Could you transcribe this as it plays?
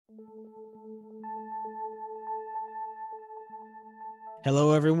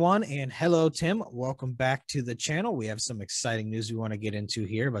Hello, everyone, and hello, Tim. Welcome back to the channel. We have some exciting news we want to get into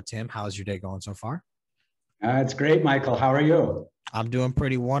here. But Tim, how's your day going so far? It's great, Michael. How are you? I'm doing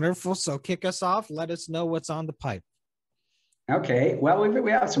pretty wonderful. So kick us off. Let us know what's on the pipe. Okay. Well,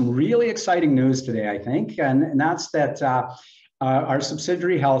 we have some really exciting news today, I think, and that's that our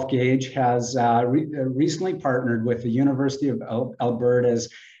subsidiary HealthGauge has recently partnered with the University of Alberta's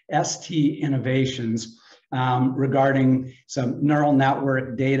ST Innovations regarding some neural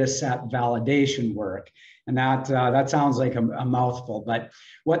network data set validation work. And that sounds like a mouthful, but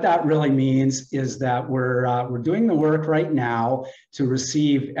what that really means is that we're doing the work right now to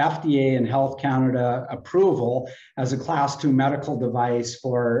receive FDA and Health Canada approval as a Class 2 medical device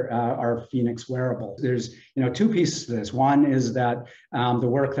for our Phoenix wearable. There's two pieces to this. One is that the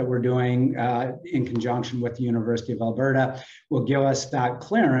work that we're doing in conjunction with the University of Alberta will give us that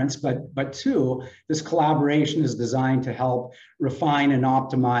clearance, but two, this collaboration is designed to help refine and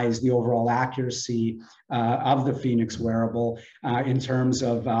optimize the overall accuracy of the Phoenix wearable in terms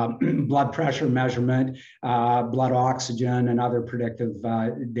of blood pressure measurement, blood oxygen, and other predictive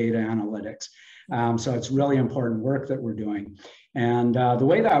data analytics. So it's really important work that we're doing. And the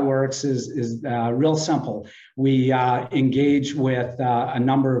way that works is real simple. We engage with a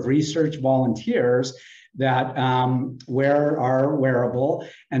number of research volunteers that wear our wearable,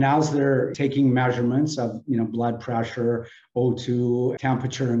 and as they're taking measurements of blood pressure, O2,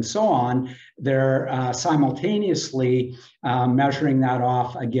 temperature, and so on, they're simultaneously measuring that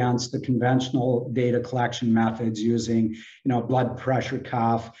off against the conventional data collection methods using blood pressure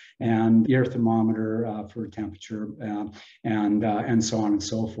cuff and ear thermometer for temperature and so on and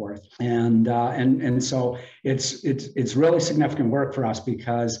so forth. And so it's really significant work for us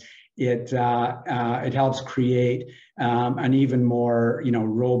because it helps create an even more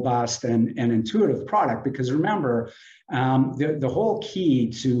robust and intuitive product. Because remember, the whole key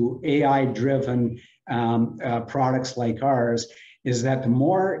to AI-driven products like ours is that the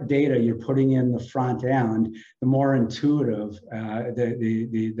more data you're putting in the front end, the more intuitive,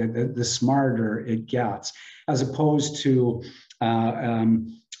 the smarter it gets, as opposed to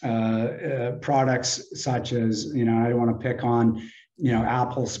products such as I don't want to pick on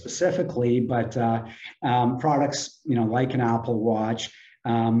Apple specifically, but products like an Apple Watch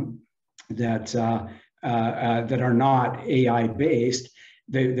that are not AI based.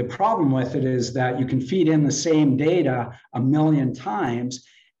 The problem with it is that you can feed in the same data a million times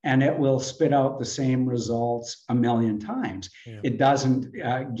and it will spit out the same results a million times. Yeah. It doesn't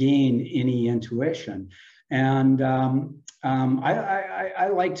gain any intuition. And I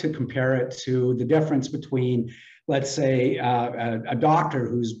like to compare it to the difference between, let's say, a doctor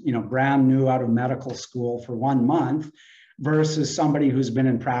who's brand new out of medical school for 1 month versus somebody who's been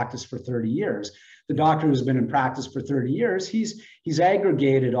in practice for 30 years. The doctor who's been in practice for 30 years, he's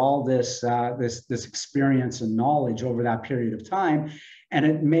aggregated all this experience and knowledge over that period of time, and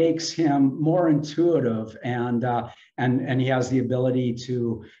it makes him more intuitive, and he has the ability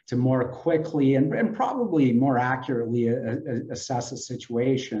to more quickly and probably more accurately assess a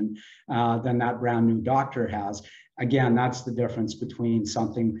situation than that brand new doctor has. Again, that's the difference between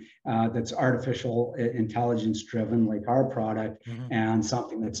something that's artificial intelligence driven, like our product, and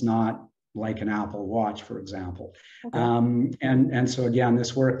something that's not, like an Apple Watch, for example. Okay. And so again,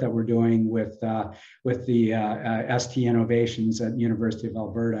 this work that we're doing with the ST Innovations at University of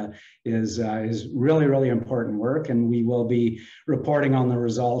Alberta is really, really important work, and we will be reporting on the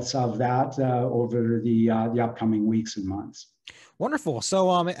results of that over the upcoming weeks and months. Wonderful. So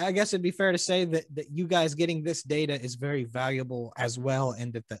I guess it'd be fair to say that you guys getting this data is very valuable as well,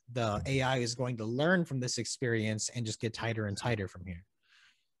 and that the AI is going to learn from this experience and just get tighter and tighter from here.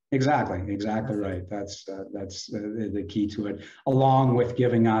 Exactly right. That's the key to it, along with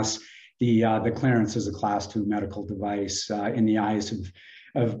giving us the clearance as a Class 2 medical device in the eyes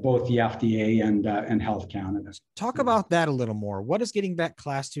of both the FDA and Health Canada. Talk about that a little more. What is getting that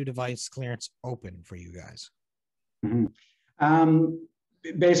Class 2 device clearance open for you guys?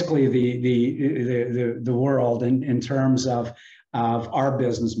 Basically, the world in terms of our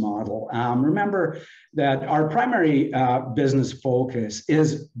business model. Remember that our primary business focus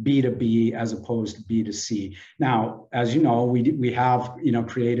is B2B as opposed to B2C. Now, as you know, we have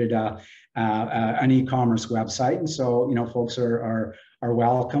created an e-commerce website, and so folks are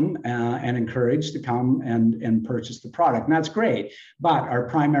welcome and encouraged to come and purchase the product, and that's great. But our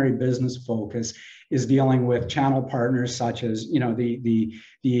primary business focus is dealing with channel partners such as the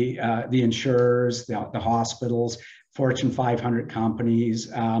insurers, the hospitals, Fortune 500 companies,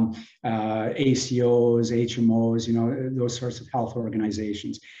 ACOs, HMOs, you know, those sorts of health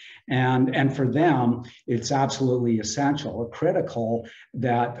organizations. And for them, it's absolutely essential or critical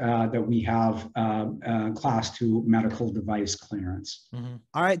that we have class 2 medical device clearance. Mm-hmm.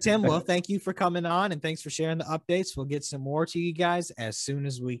 All right, Tim. Well, thank you for coming on, and thanks for sharing the updates. We'll get some more to you guys as soon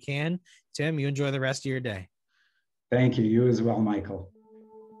as we can. Tim, you enjoy the rest of your day. Thank you. You as well, Michael.